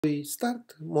We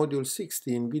start Module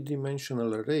 16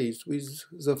 Bidimensional Arrays with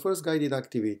the first guided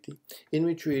activity, in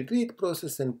which we read,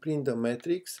 process and print the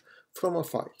matrix from a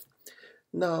file.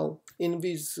 Now, in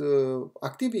this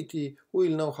activity, we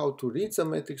will know how to read the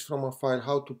matrix from a file,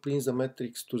 how to print the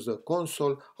matrix to the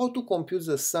console, how to compute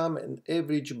the sum and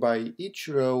average by each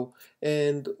row,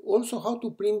 and also how to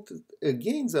print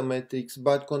again the matrix,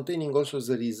 but containing also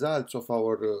the results of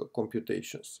our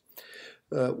computations.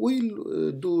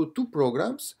 We'll do two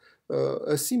programs,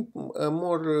 a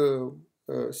more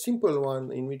simple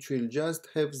one in which we'll just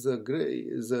have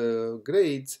the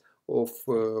grades of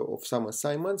some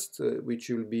assignments, which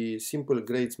will be simple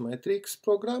grades matrix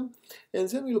program, and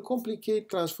then we'll complicate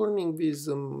transforming this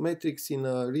matrix in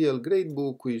a real grade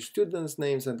book with students'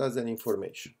 names and other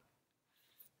information.